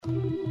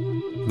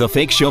The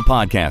Fakeshow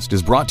podcast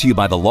is brought to you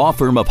by the law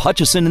firm of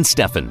Hutchison and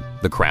Steffen,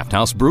 the Craft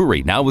House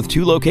Brewery, now with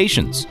 2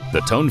 locations,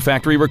 the Tone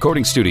Factory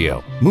Recording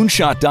Studio,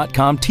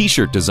 Moonshot.com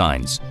T-shirt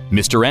designs,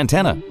 Mr.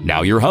 Antenna,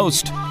 now your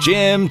host,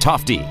 Jim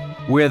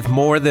Tofte. With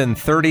more than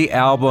 30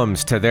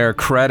 albums to their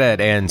credit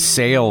and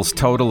sales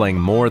totaling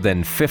more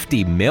than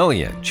 50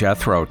 million,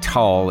 Jetrho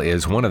Tull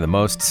is one of the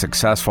most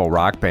successful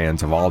rock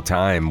bands of all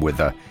time, with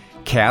a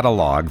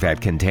catalog that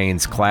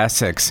contains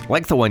classics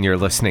like the one you're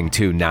listening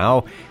to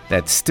now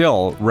that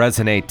still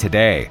resonate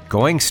today.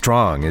 Going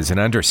strong is an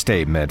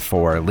understatement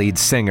for lead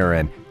singer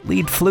and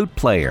lead flute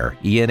player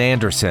Ian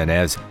Anderson,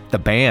 as the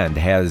band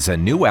has a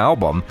new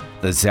album,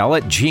 The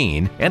Zealot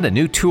Gene, and a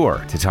new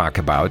tour to talk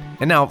about.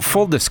 And now,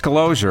 full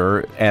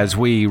disclosure, as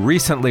we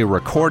recently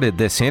recorded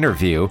this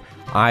interview,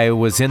 I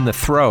was in the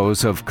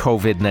throes of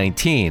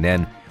COVID-19,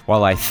 and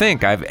while I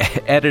think I've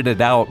edited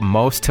out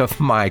most of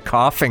my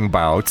coughing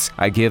bouts,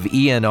 I give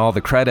Ian all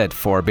the credit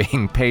for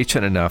being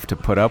patient enough to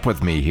put up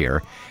with me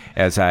here,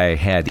 as I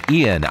had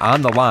Ian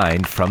on the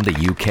line from the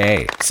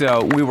UK.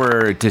 So we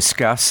were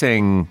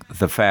discussing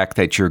the fact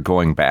that you're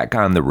going back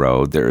on the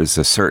road. There is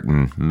a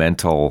certain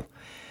mental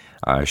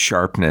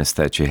sharpness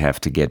that you have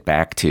to get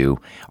back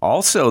to.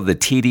 Also, the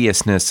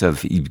tediousness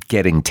of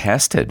getting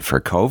tested for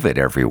COVID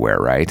everywhere,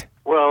 right?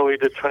 Well, we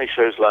did 20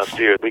 shows last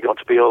year. We got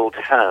to be old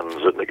hands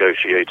at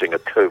negotiating a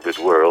COVID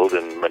world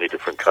in many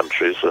different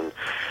countries and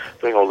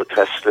doing all the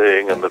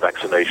testing and the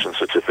vaccination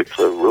certificates.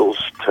 The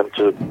rules tend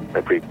to,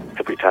 every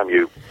time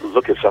you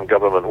look at some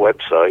government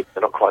website,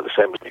 they're not quite the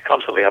same. You're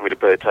constantly having to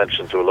pay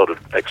attention to a lot of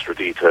extra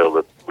detail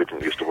that we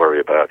didn't used to worry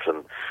about.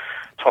 And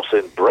toss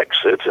in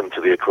Brexit into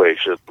the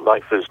equation.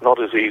 Life is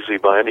not as easy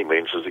by any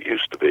means as it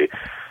used to be,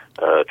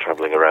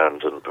 traveling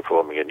around and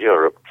performing in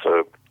Europe.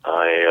 So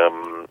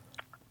I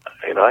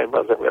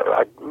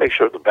make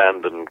sure the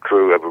band and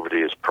crew, everybody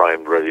is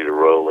primed, ready to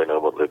roll. They know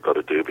what they've got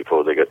to do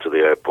before they get to the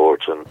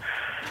airport. And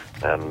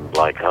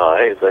like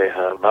they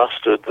have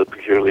mastered the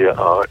peculiar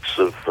arts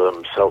of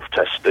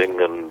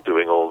self-testing and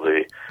doing all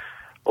the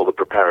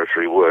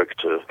preparatory work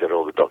to get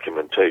all the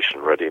documentation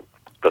ready.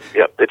 But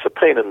yeah, it's a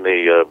pain in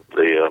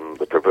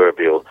the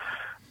proverbial.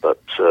 But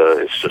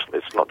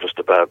it's not just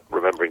about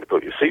remembering to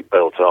put your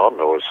seatbelt on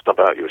or stub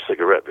out your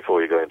cigarette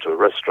before you go into a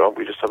restaurant.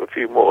 We just have a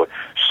few more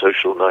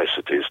social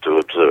niceties to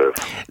observe.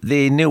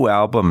 The new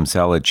album,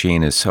 Zealot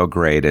Gene, is so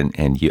great, and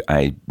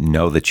I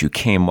know that you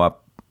came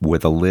up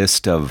with a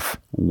list of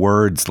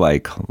words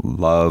like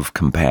love,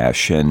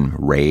 compassion,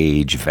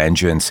 rage,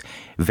 vengeance.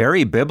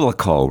 Very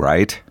biblical,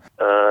 right?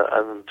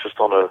 And just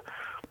on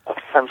a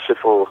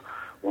fanciful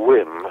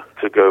whim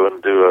to go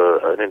and do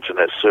an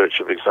internet search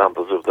of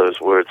examples of those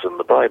words in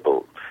the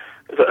Bible.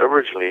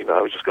 Originally,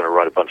 I was just going to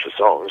write a bunch of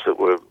songs that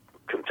were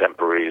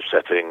contemporary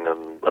setting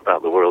and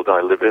about the world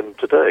I live in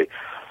today.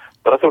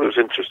 But I thought it was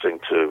interesting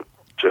to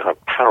have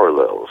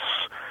parallels,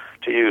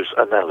 to use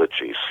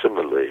analogy,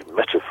 simile,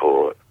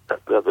 metaphor.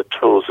 They're the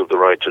tools of the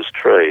writer's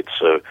trade.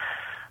 So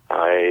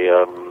I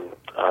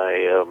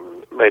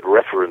made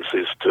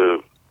references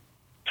to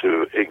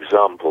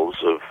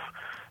examples of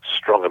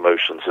strong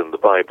emotions in the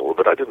Bible,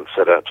 but I didn't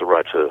set out to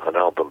write an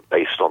album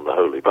based on the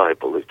Holy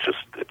Bible. It's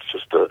just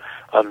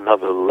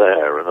another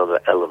layer, another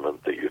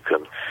element that you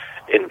can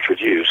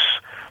introduce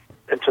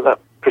into that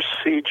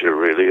procedure,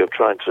 really, of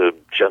trying to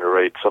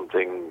generate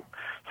something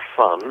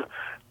fun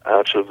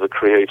out of the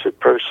creative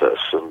process.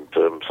 And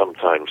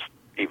sometimes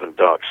even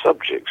dark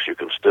subjects, you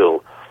can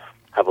still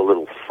have a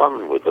little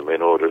fun with them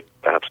in order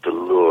perhaps to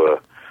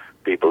lure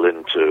people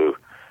into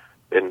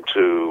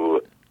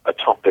a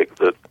topic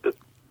that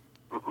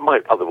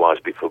might otherwise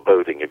be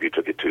foreboding if you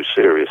took it too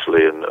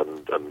seriously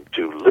and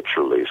too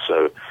literally.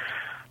 So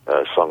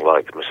a song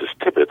like Mrs.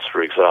 Tibbetts,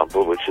 for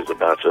example, which is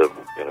about a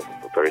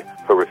very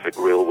horrific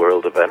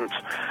real-world event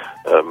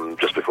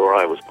just before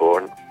I was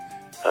born,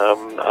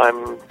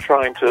 I'm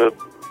trying to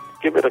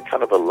give it a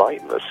kind of a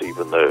lightness,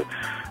 even though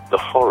the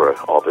horror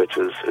of it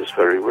is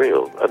very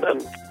real.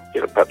 And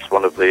perhaps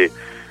one of the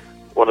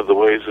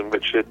ways in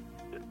which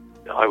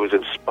I was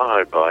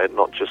inspired by it,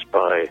 not just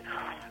by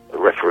a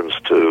reference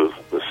to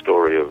the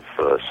story of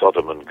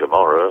Sodom and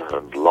Gomorrah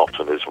and Lot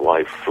and his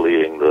wife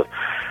fleeing the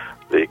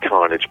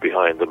carnage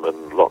behind them,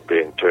 and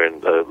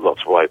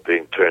Lot's wife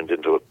being turned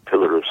into a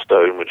pillar of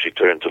stone when she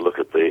turned to look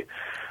at the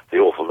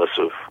awfulness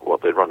of what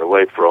they'd run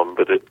away from.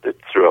 But it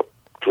threw up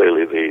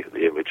clearly the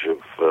image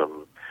of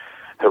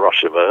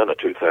Hiroshima and a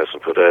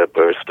 2,000-foot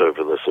airburst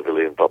over the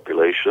civilian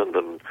population,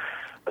 and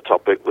a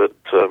topic that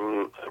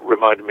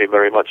reminded me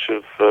very much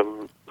of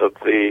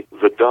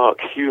the dark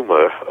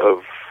humor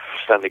of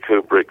Stanley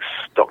Kubrick's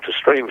Dr.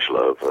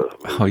 Strangelove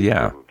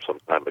some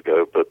time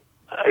ago. But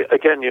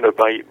again,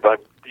 by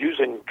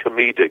using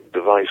comedic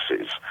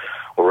devices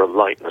or a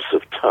lightness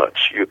of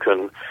touch, you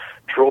can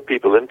draw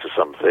people into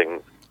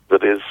something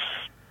that is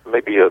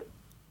maybe a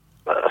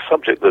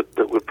subject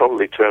that would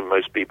probably turn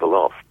most people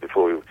off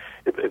before.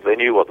 If they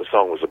knew what the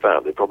song was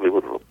about, they probably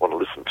wouldn't want to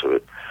listen to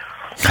it.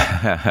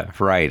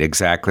 Right,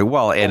 exactly.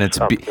 Well, and it's...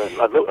 and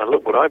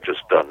look what I've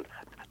just done.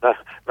 Now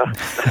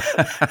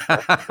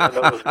I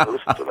know I was going to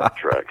listen to that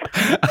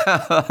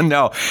track.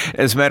 No,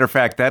 as a matter of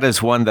fact, that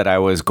is one that I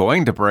was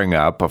going to bring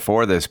up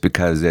before this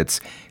because it's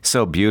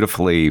so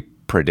beautifully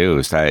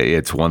produced.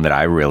 It's one that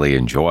I really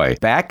enjoy.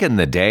 Back in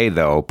the day,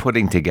 though,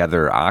 putting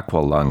together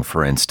Aqualung,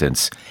 for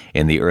instance,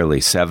 in the early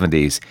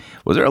 70s,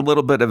 was there a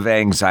little bit of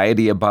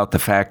anxiety about the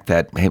fact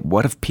that, hey,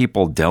 what if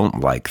people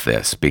don't like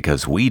this?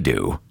 Because we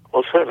do.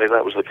 Well, certainly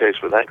that was the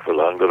case with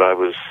Aqualung, but I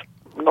was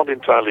not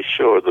entirely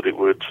sure that it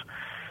would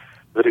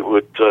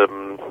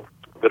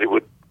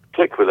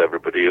click with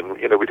everybody. And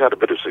we'd had a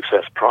bit of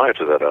success prior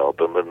to that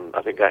album, and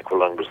I think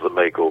Aqualung was the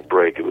make or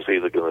break. It was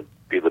either going to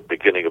be the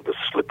beginning of the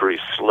slippery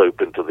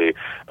slope into the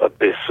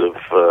abyss of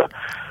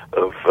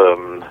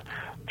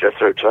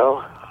Jetrho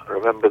Tull,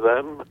 remember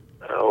them,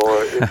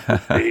 or it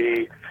would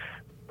be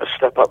a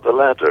step up the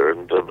ladder.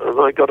 And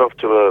although I got off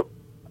to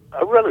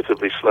a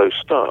relatively slow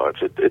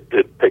start, it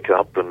did pick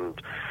up, and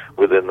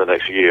within the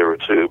next year or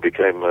two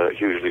became a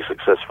hugely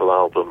successful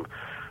album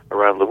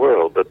around the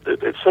world. But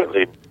it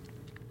certainly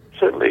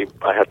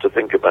I had to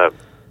think about,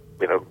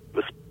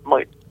 this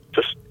might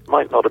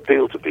not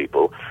appeal to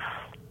people.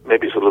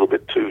 Maybe it's a little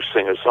bit too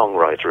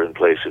singer-songwriter in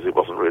places. It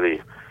wasn't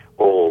really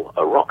all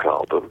a rock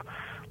album.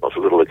 Lots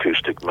of little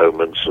acoustic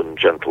moments and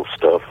gentle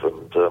stuff,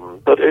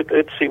 and but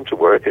it seemed to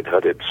work. It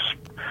had its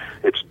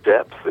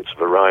depth, its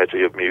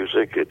variety of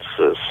music, its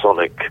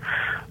sonic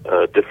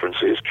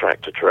differences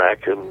track to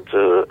track, and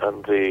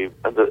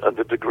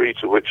the degree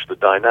to which the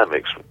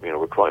dynamics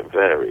were quite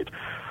varied.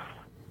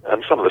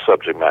 And some of the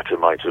subject matter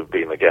might have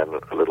been, again,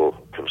 a little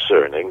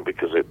concerning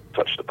because it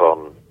touched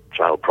upon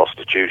child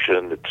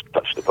prostitution, it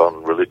touched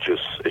upon religious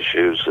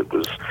issues. It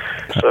was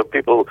so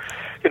people,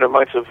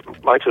 might have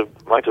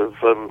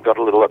got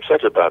a little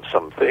upset about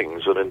some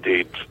things, and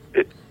indeed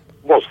it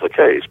was the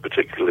case,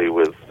 particularly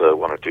with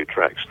one or two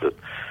tracks that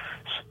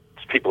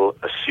people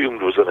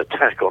assumed was an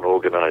attack on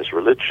organized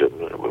religion,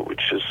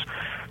 which is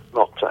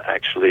not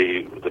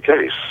actually the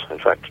case. In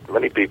fact,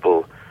 many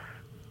people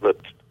that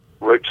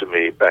wrote to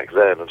me back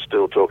then and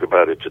still talk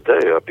about it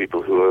today are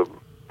people who are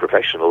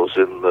professionals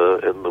in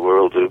the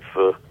world of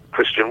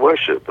Christian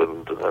worship,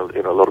 and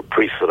a lot of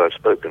priests that I've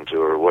spoken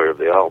to are aware of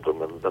the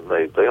album, and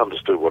they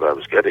understood what I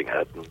was getting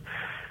at,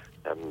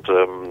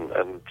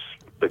 and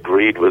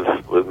agreed with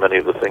many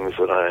of the things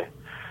that I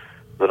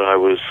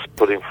was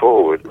putting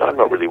forward. I'm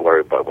not really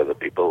worried about whether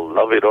people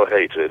love it or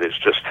hate it. It's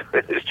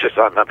just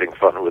I'm having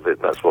fun with it,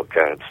 and that's what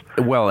counts.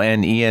 Well,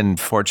 and Ian,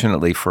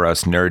 fortunately for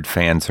us nerd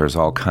fans, there's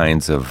all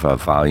kinds of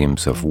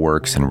volumes of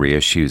works and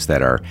reissues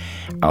that are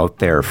out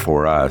there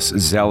for us.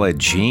 Zella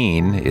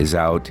Jean is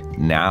out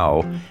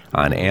now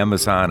on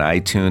Amazon,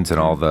 iTunes, and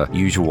all the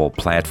usual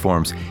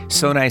platforms.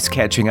 So nice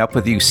catching up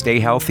with you.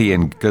 Stay healthy,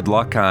 and good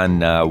luck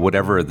on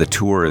whatever the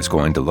tour is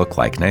going to look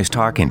like. Nice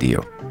talking to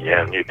you.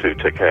 Yeah, and you too.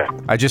 Take care.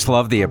 I just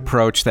love the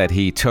approach that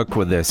he took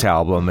with this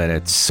album, and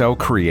it's so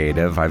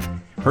creative. I've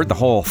heard the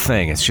whole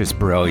thing. It's just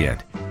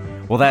brilliant.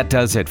 Well, that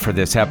does it for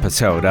this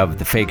episode of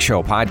the Fake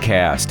Show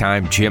podcast.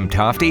 I'm Jim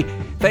Tofte.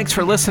 Thanks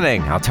for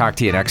listening. I'll talk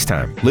to you next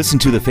time. Listen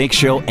to The Fake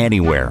Show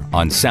anywhere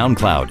on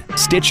SoundCloud,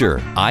 Stitcher,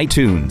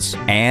 iTunes,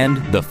 and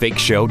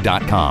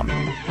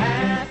thefakeshow.com.